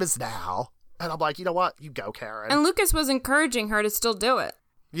 my time is now. And I'm like, you know what, you go, Karen. And Lucas was encouraging her to still do it.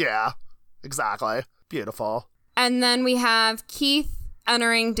 Yeah, exactly. Beautiful. And then we have Keith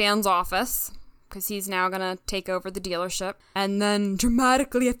entering Dan's office, because he's now going to take over the dealership. And then,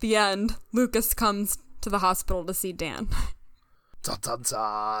 dramatically at the end, Lucas comes to the hospital to see Dan. Dun dun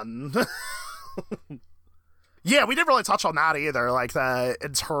dun. Yeah, we didn't really touch on that either, like the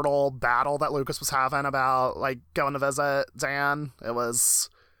internal battle that Lucas was having about, like, going to visit Dan. It was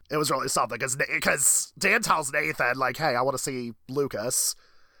really something, because Dan tells Nathan, like, hey, I want to see Lucas.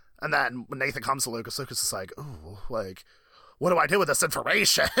 And then when Nathan comes to Lucas, Lucas is like, ooh, like, what do I do with this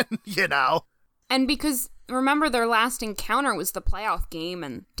information? You know? And because, remember, their last encounter was the playoff game,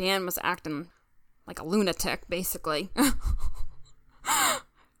 and Dan was acting like a lunatic, basically.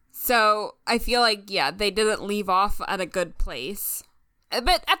 So I feel like, yeah, they didn't leave off at a good place.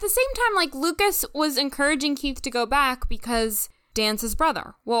 But at the same time, like, Lucas was encouraging Keith to go back because Dan's his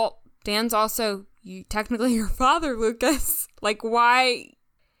brother. Well, Dan's also technically your father, Lucas. Like, why?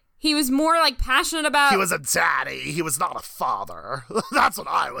 He was more, like, passionate about... He was a daddy. He was not a father. That's what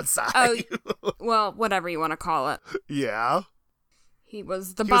I would say. Oh, well, whatever you want to call it. Yeah. He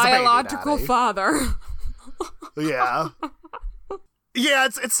was the He was a baby biological daddy. father. Yeah. Yeah,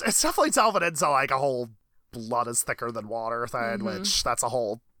 it's definitely delving into, like, a whole blood is thicker than water thing, which that's a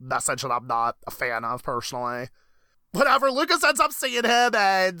whole message that I'm not a fan of, personally. Whatever, Lucas ends up seeing him,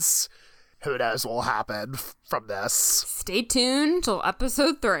 and who knows what will happen from this. Stay tuned till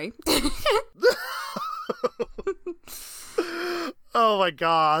episode 3. Oh my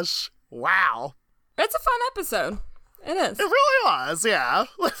gosh. Wow. It's a fun episode. It is. It really was, yeah.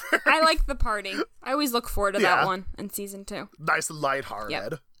 I like the party. I always look forward to Yeah. that one in season 2. Nice and lighthearted.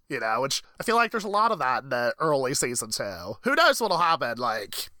 Yep. You know, which I feel like there's a lot of that in the early season too. Who knows what'll happen,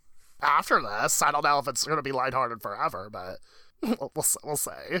 like, after this? I don't know if it's going to be lighthearted forever, but we'll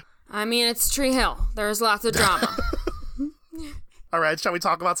see. I mean, it's Tree Hill. There's lots of drama. All right, shall we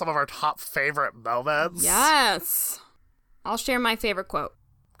talk about some of our top favorite moments? Yes. I'll share my favorite quote.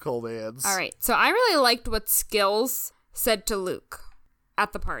 Cool beans. All right. So I really liked what Skills said to Luke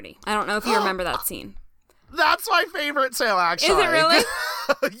at the party. I don't know if you remember that scene. That's my favorite too, actually. Is it really?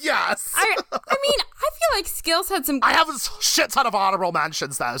 Yes. I mean, I feel like Skills had some... I have a shit ton of honorable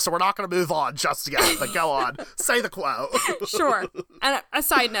mentions, though, so we're not going to move on just yet, but go on. Say the quote. Sure. And a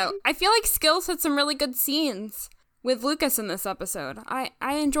side note, I feel like Skills had some really good scenes with Lucas in this episode. I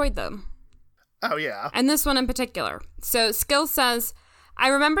enjoyed them. Oh, yeah. And this one in particular. So Skills says, I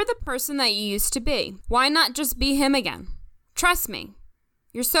remember the person that you used to be. Why not just be him again? Trust me.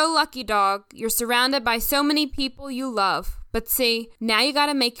 You're so lucky, dog. You're surrounded by so many people you love. But see, now you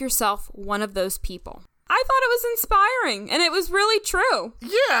gotta make yourself one of those people. I thought it was inspiring, and it was really true.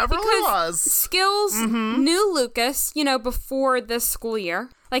 Yeah, it really was. Skills knew Lucas, before this school year.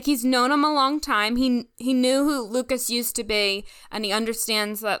 Like, he's known him a long time. He knew who Lucas used to be, and he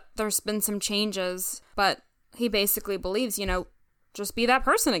understands that there's been some changes. But he basically believes, just be that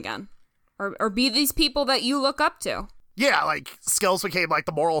person again. Or be these people that you look up to. Yeah, like, Skills became, like,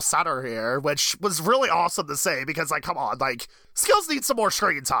 the moral center here, which was really awesome to say, because, like, come on, like, Skills needs some more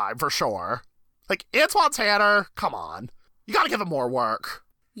screen time, for sure. Like, Antoine Tanner, come on. You gotta give him more work.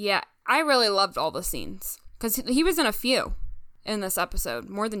 Yeah, I really loved all the scenes. Because he was in a few in this episode,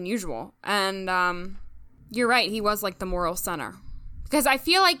 more than usual. And, you're right, he was, like, the moral center. Because I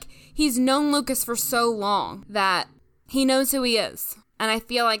feel like he's known Lucas for so long that he knows who he is. And I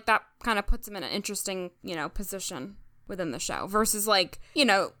feel like that kind of puts him in an interesting, position within the show versus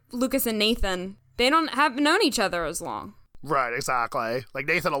Lucas and Nathan, they don't have known each other as long. Right, exactly. Like,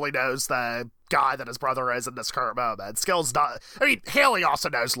 Nathan only knows the guy that his brother is in this current moment. Skills not. I mean, Haley also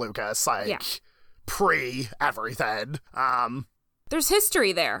knows Lucas, pre everything. There's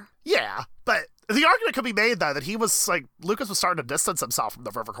history there. Yeah, but the argument could be made though that he was Lucas was starting to distance himself from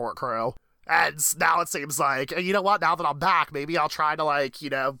the River Court crew, and now it seems like, you know what? Now that I'm back, maybe I'll try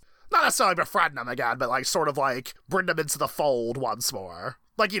to not necessarily befriend them again, but sort of bring them into the fold once more.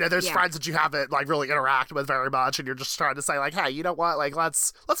 There's friends that you haven't really interacted with very much, and you're just trying to say hey, you know what?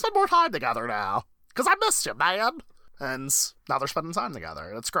 Let's spend more time together now, because I missed you, man. And now they're spending time together,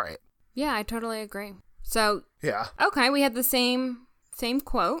 and it's great. Yeah, I totally agree. So yeah, okay, we had the same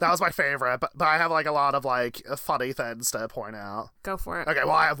quote. That was my favorite, but I have a lot of funny things to point out. Go for it. Okay,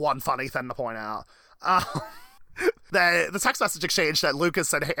 well, I have one funny thing to point out. The text message exchange that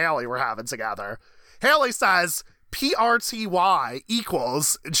Lucas and Haley were having together. Haley says PRTY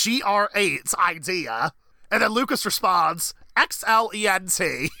equals GR8 idea, and then Lucas responds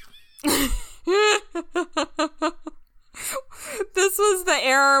XLENT. This was the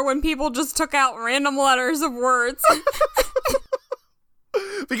era when people just took out random letters of words.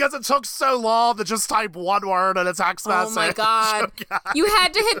 Because it took so long to just type one word in a text message. Oh my god. You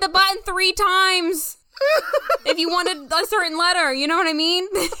had to hit the button 3 times if you wanted a certain letter, you know what I mean?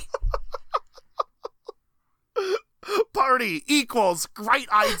 Party equals great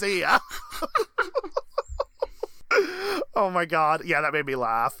idea. Oh my god. Yeah, that made me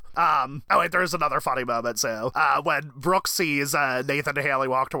laugh. Oh wait, there's another funny moment too. When Brooke sees Nathan and Haley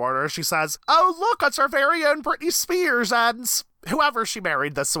walk toward her, she says, "Oh look, it's our very own Britney Spears and whoever she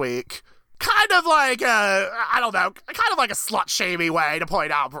married this week." Kind of I don't know, kind of like a slut-shamey way to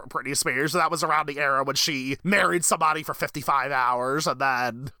point out Britney Spears. That was around the era when she married somebody for 55 hours, and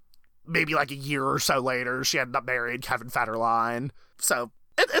then maybe a year or so later, she ended up marrying Kevin Federline. So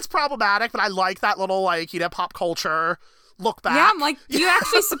it's problematic, but I like that little pop culture look back. Yeah, I'm like, do you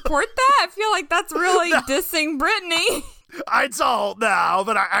actually support that? I feel like that's really dissing Britney. I don't know,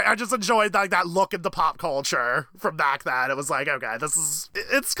 but I just enjoyed like that look into pop culture from back then. It was like, okay,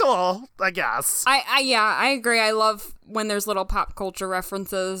 it's cool, I guess. I agree. I love when there's little pop culture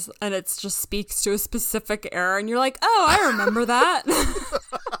references and it just speaks to a specific era and you're like, oh, I remember that.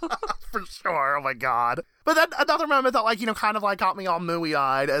 For sure. Oh my God. But then another moment that, like, you know, kind of like got me all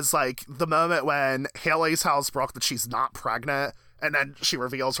mooey-eyed is like the moment when Haley tells Brooke that she's not pregnant. And then she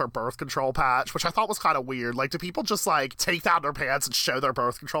reveals her birth control patch, which I thought was kind of weird. Like, do people just, like, take down their pants and show their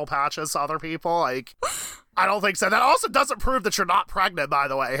birth control patches to other people? Like, I don't think so. That also doesn't prove that you're not pregnant, by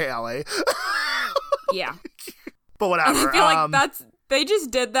the way, Haley. Yeah. But whatever. I feel like they just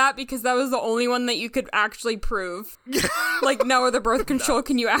did that because that was the only one that you could actually prove. Like, no other birth control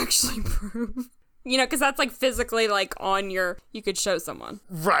can you actually prove. You know, because that's, like, physically, like, you could show someone.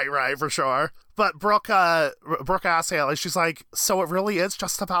 Right, for sure. But Brooke asks Haley, she's like, so it really is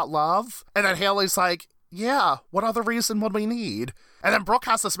just about love? And then Haley's like, yeah, what other reason would we need? And then Brooke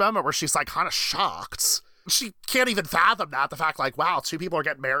has this moment where she's, like, kind of shocked. She can't even fathom that, the fact, like, wow, two people are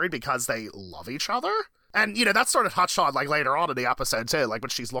getting married because they love each other? And, you know, that's sort of touched on, like, later on in the episode, too. Like, when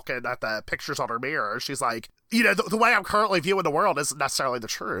she's looking at the pictures on her mirror, she's like, you know, the way I'm currently viewing the world isn't necessarily the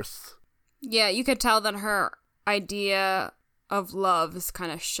truth. Yeah, you could tell that her idea of love is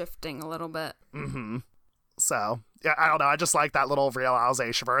kind of shifting a little bit. Mm-hmm. So, yeah, I don't know. I just like that little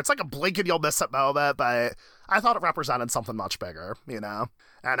realization for her. It's like a blink and you'll miss it moment, but I thought it represented something much bigger, you know?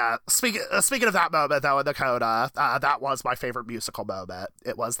 And speaking of that moment, though, in the coda, that was my favorite musical moment.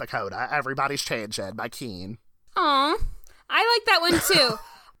 It was the coda. Everybody's Changing by Keane. Aw, I like that one, too.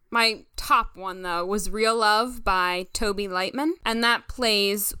 My top one, though, was Real Love by Toby Lightman, and that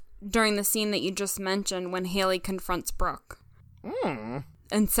plays during the scene that you just mentioned when Haley confronts Brooke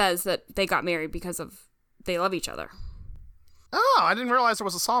and says that they got married because they love each other. Oh, I didn't realize there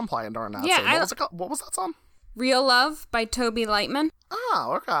was a song playing during that scene. What was that song? Real Love by Toby Lightman.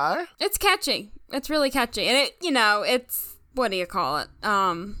 Oh, okay. It's catchy. It's really catchy. And it, you know, it's, what do you call it?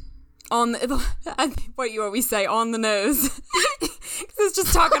 What you always say, on the nose. It's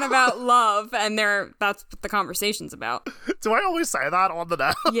just talking about love, and that's what the conversation's about. Do I always say that, on the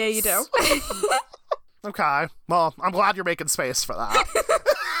nose? Yeah, you do. Okay. Well, I'm glad you're making space for that.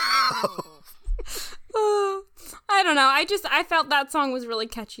 I don't know. I felt that song was really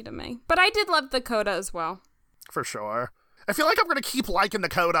catchy to me. But I did love the coda as well. For sure. I feel like I'm going to keep liking the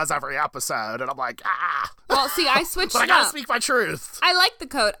codas every episode, and I'm like, ah. Well, see, I switched but I gotta speak my truth. I liked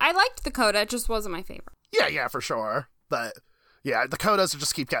the coda. It just wasn't my favorite. Yeah, for sure. But, yeah, the codas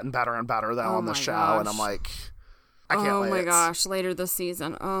just keep getting better and better, though, on the show, and I'm like, I can't wait. Oh, my gosh. Later this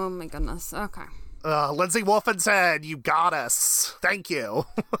season. Oh, my goodness. Okay. Lindsay Wolfenton, you got us. Thank you.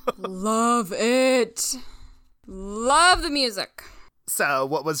 Love it. Love the music. So,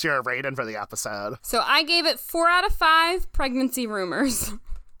 what was your rating for the episode? So, I gave it 4 out of 5 pregnancy rumors.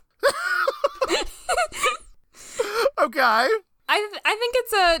 Okay. I think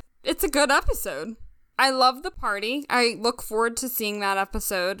it's a good episode. I love the party. I look forward to seeing that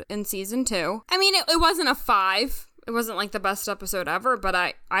episode in season 2. I mean, it wasn't a 5. It wasn't like the best episode ever, but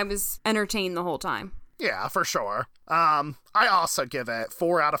I was entertained the whole time. Yeah, for sure. I also give it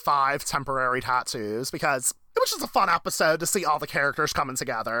 4 out of 5 temporary tattoos because it was just a fun episode to see all the characters coming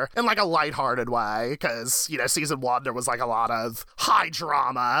together in like a lighthearted way because, you know, season 1 there was like a lot of high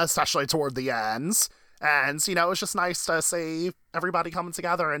drama, especially toward the ends. And, you know, it was just nice to see everybody coming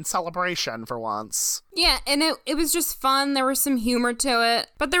together in celebration for once. Yeah, and it was just fun. There was some humor to it,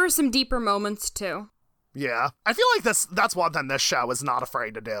 but there were some deeper moments too. Yeah. I feel like that's one thing this show is not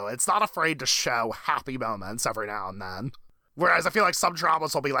afraid to do. It's not afraid to show happy moments every now and then. Whereas I feel like some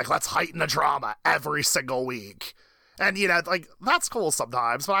dramas will be like, let's heighten the drama every single week. And, you know, like, that's cool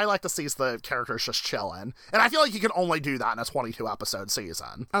sometimes, but I like to see the characters just chilling. And I feel like you can only do that in a 22-episode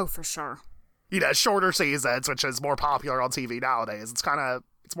season. Oh, for sure. You know, shorter seasons, which is more popular on TV nowadays.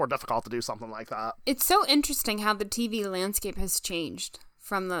 It's more difficult to do something like that. It's so interesting how the TV landscape has changed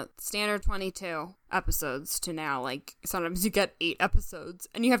from the standard 22 episodes to now. Like, sometimes you get 8 episodes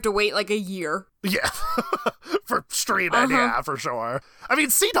and you have to wait like a year. Yeah, for streaming, yeah, for sure. I mean,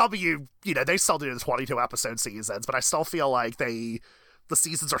 CW, you know, they still do the 22-episode seasons, but I still feel like the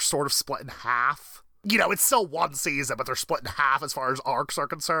seasons are sort of split in half. You know, it's still one season, but they're split in half as far as arcs are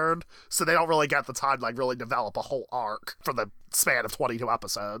concerned. So they don't really get the time to, like, really develop a whole arc for the span of 22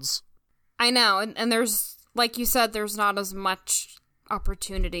 episodes. I know. And there's, like you said, there's not as much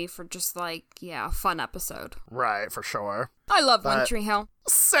opportunity for just, like, yeah, a fun episode. Right, for sure. I love One Tree Hill.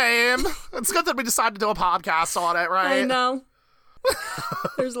 Same. It's good that we decided to do a podcast on it, right? I know.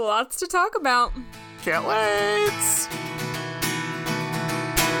 There's lots to talk about. Can't wait.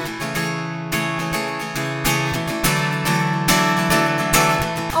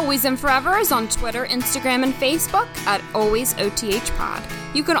 Always and Forever is on Twitter, Instagram, and Facebook at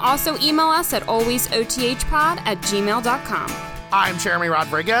AlwaysOTHPod. You can also email us at alwaysothpod@gmail.com. I'm Jeremy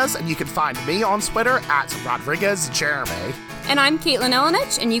Rodriguez, and you can find me on Twitter at RodriguezJeremy. And I'm Caitlin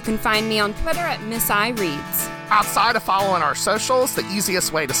Elenich, and you can find me on Twitter at Miss I Reads. Outside of following our socials, the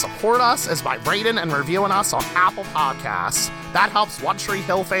easiest way to support us is by rating and reviewing us on Apple Podcasts. That helps One Tree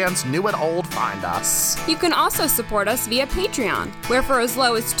Hill fans new and old find us. You can also support us via Patreon, where for as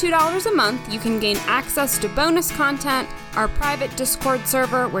low as $2 a month, you can gain access to bonus content, our private Discord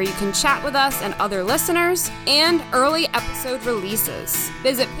server where you can chat with us and other listeners, and early episode releases.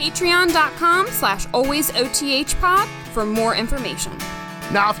 Visit patreon.com/alwaysothpod for more information.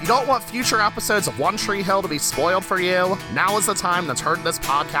 Now, if you don't want future episodes of One Tree Hill to be spoiled for you, now is the time to turn this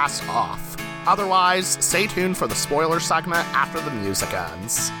podcast off. Otherwise, stay tuned for the spoiler segment after the music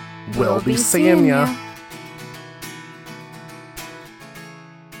ends. We'll be seeing ya.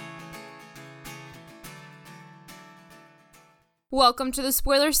 Welcome to the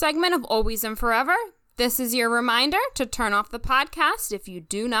spoiler segment of Always and Forever. This is your reminder to turn off the podcast if you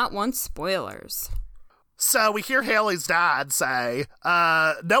do not want spoilers. So we hear Haley's dad say,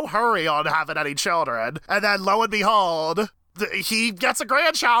 no hurry on having any children. And then lo and behold, he gets a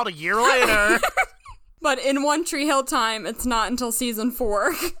grandchild a year later. But in One Tree Hill time, it's not until season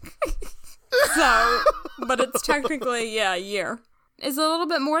 4. So, but it's technically, a year. Is it a little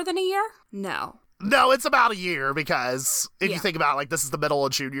bit more than a year? No. No, it's about a year because if you think about it, like, this is the middle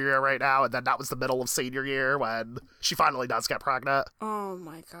of junior year right now, and then that was the middle of senior year when she finally does get pregnant. Oh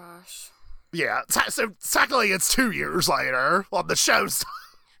my gosh. Yeah, so technically it's 2 years later on the show's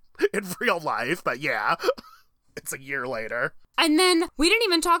in real life, but yeah, it's a year later. And then, we didn't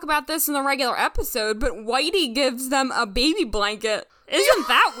even talk about this in the regular episode, but Whitey gives them a baby blanket. Isn't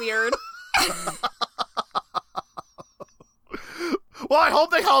that weird? Well, I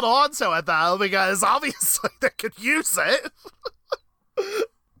hope they held on to it, though, because obviously they could use it.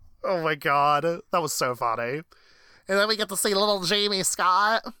 Oh my god, that was so funny. And then we get to see little Jamie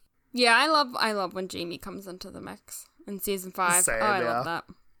Scott. Yeah, I love when Jamie comes into the mix in season 5. Same, I love that.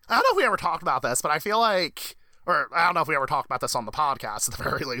 I don't know if we ever talked about this, but I feel like, or I don't know if we ever talked about this on the podcast at the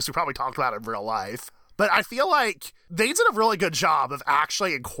very least. We probably talked about it in real life. But I feel like they did a really good job of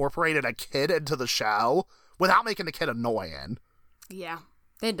actually incorporating a kid into the show without making the kid annoying. Yeah,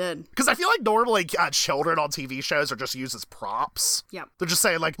 they did. Because I feel like normally children on TV shows are just used as props. Yep. They're just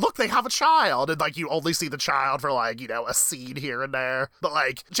saying, like, look, they have a child. And, like, you only see the child for, like, a scene here and there. But,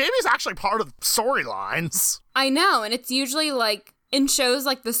 like, Jamie's actually part of the storylines. I know, and it's usually, like, in shows,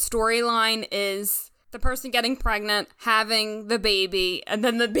 like, the storyline is the person getting pregnant, having the baby, and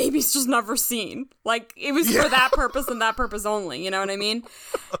then the baby's just never seen. Like, it was for that purpose and that purpose only, you know what I mean?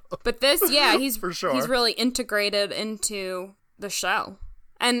 But this, he's for sure. He's really integrated into the show.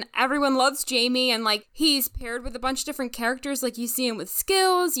 And everyone loves Jamie, and, like, he's paired with a bunch of different characters. Like, you see him with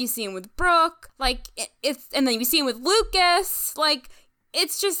Skills, you see him with Brooke, like, and then you see him with Lucas. Like,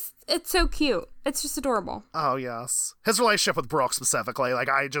 it's so cute. It's just adorable. Oh, yes. His relationship with Brooke specifically, like,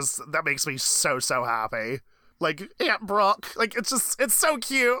 that makes me so, so happy. Like, Aunt Brooke, like, it's so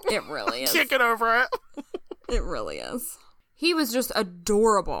cute. It really is. Can't get over it. It really is. He was just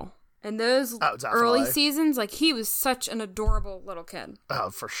adorable. In those early seasons, like, he was such an adorable little kid.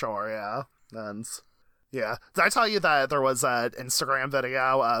 Oh, for sure, yeah. And, yeah. Did I tell you that there was an Instagram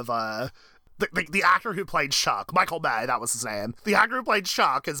video of, the actor who played Chuck, Michael May, that was his name. The actor who played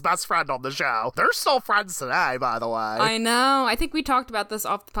Chuck, his best friend on the show. They're still friends today, by the way. I know. I think we talked about this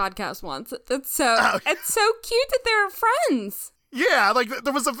off the podcast once. It's so cute that they're friends. Yeah, like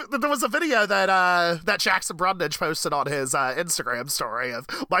there was a video that Jackson Brundage posted on his Instagram story of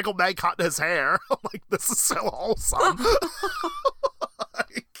Michael May cutting his hair. I'm like, this is so wholesome.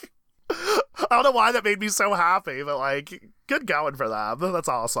 Like, I don't know why that made me so happy, but like, good going for them. That's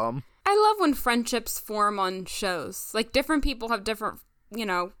awesome. I love when friendships form on shows. Like, different people have different,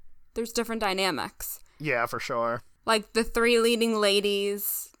 there's different dynamics. Yeah, for sure. Like, the 3 leading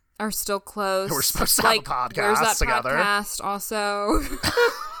ladies are still close. We're supposed to have a podcast together. Podcast also.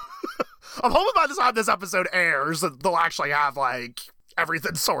 I'm hoping by the time this episode airs that they'll actually have, like,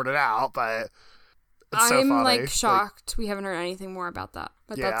 everything sorted out, but it's so funny. I'm, like, shocked we haven't heard anything more about that.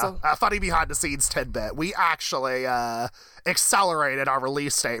 But that's a funny behind-the-scenes tidbit. We actually accelerated our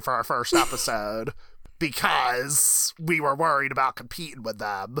release date for our first episode because we were worried about competing with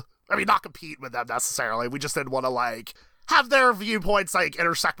them. I mean, not competing with them necessarily. We just didn't want to, like, have their viewpoints, like,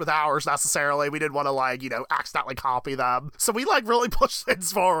 intersect with ours necessarily. We didn't want to, like, accidentally copy them. So we, like, really pushed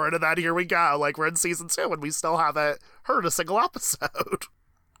things forward, and then here we go. Like, we're in season 2, and we still haven't heard a single episode.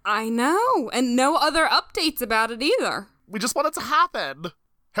 I know, and no other updates about it either. We just want it to happen.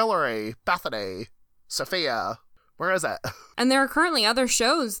 Hillary, Bethany, Sophia. Where is it? And there are currently other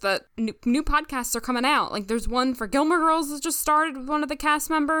shows that new podcasts are coming out. Like there's one for Gilmore Girls that just started with one of the cast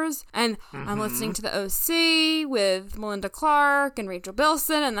members. And I'm listening to the OC with Melinda Clark and Rachel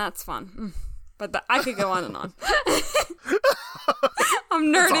Bilson, and that's fun. But I could go on and on. I'm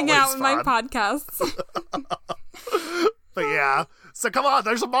nerding out with my podcasts. But yeah. So come on,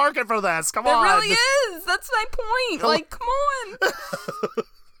 there's a market for this. Come on. There really is. That's my point. Like, come on.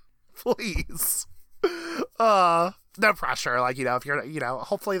 Please. No pressure. Like, if you're,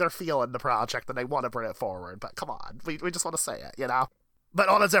 hopefully they're feeling the project and they want to bring it forward. But come on. We just want to say it, But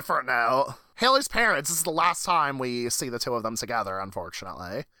on a different note, Haley's parents, this is the last time we see the two of them together,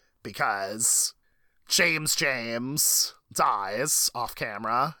 unfortunately. Because James dies off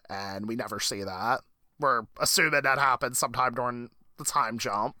camera, and we never see that. We're assuming that happened sometime during the time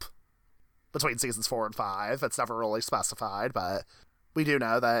jump between seasons 4 and 5. It's never really specified, but we do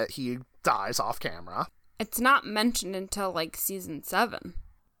know that he dies off camera. It's not mentioned until, season 7.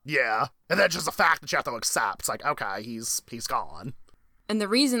 Yeah, and then just the fact that you have to accept. It's like, okay, he's gone. And the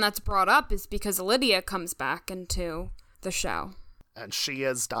reason that's brought up is because Lydia comes back into the show. And she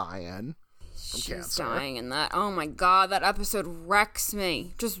is dying from She's cancer. Dying, and oh my god, that episode wrecks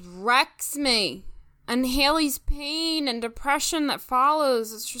me. Just wrecks me. And Haley's pain and depression that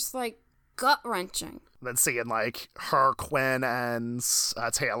follows, it's just, gut-wrenching. And then seeing, her, Quinn, and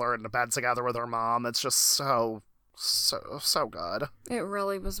Taylor in the bed together with her mom, it's just so good. It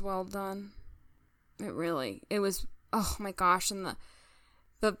really was well done. It was, oh my gosh, and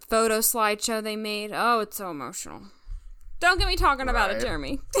the photo slideshow they made, it's so emotional. Don't get me talking about it,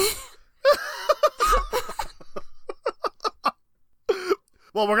 Jeremy.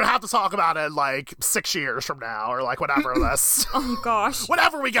 Well, we're going to have to talk about it, 6 years from now, or, whatever this. Oh, gosh.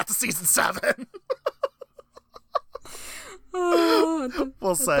 Whenever we get to season 7.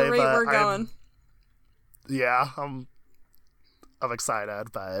 We'll say, the rate but we're going. I'm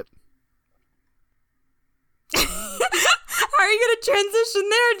excited, but... How are you going to transition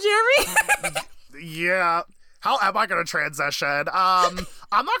there, Jeremy? Yeah. How am I going to transition? I'm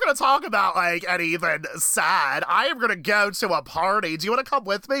not going to talk about, anything sad. I am going to go to a party. Do you want to come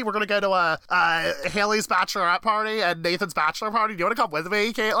with me? We're going to go to Haley's bachelorette party and Nathan's bachelor party. Do you want to come with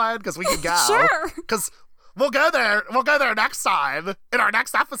me, Caitlin? Because we can go. Sure. Because we'll go there next time in our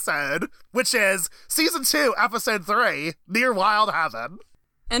next episode, which is season 2, episode 3, Near Wild Heaven.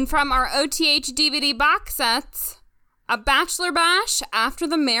 And from our OTH DVD box sets, A Bachelor Bash After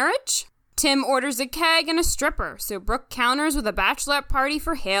the Marriage. Tim orders a keg and a stripper, so Brooke counters with a bachelorette party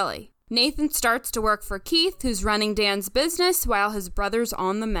for Haley. Nathan starts to work for Keith, who's running Dan's business while his brother's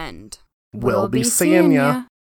on the mend. We'll be seeing ya.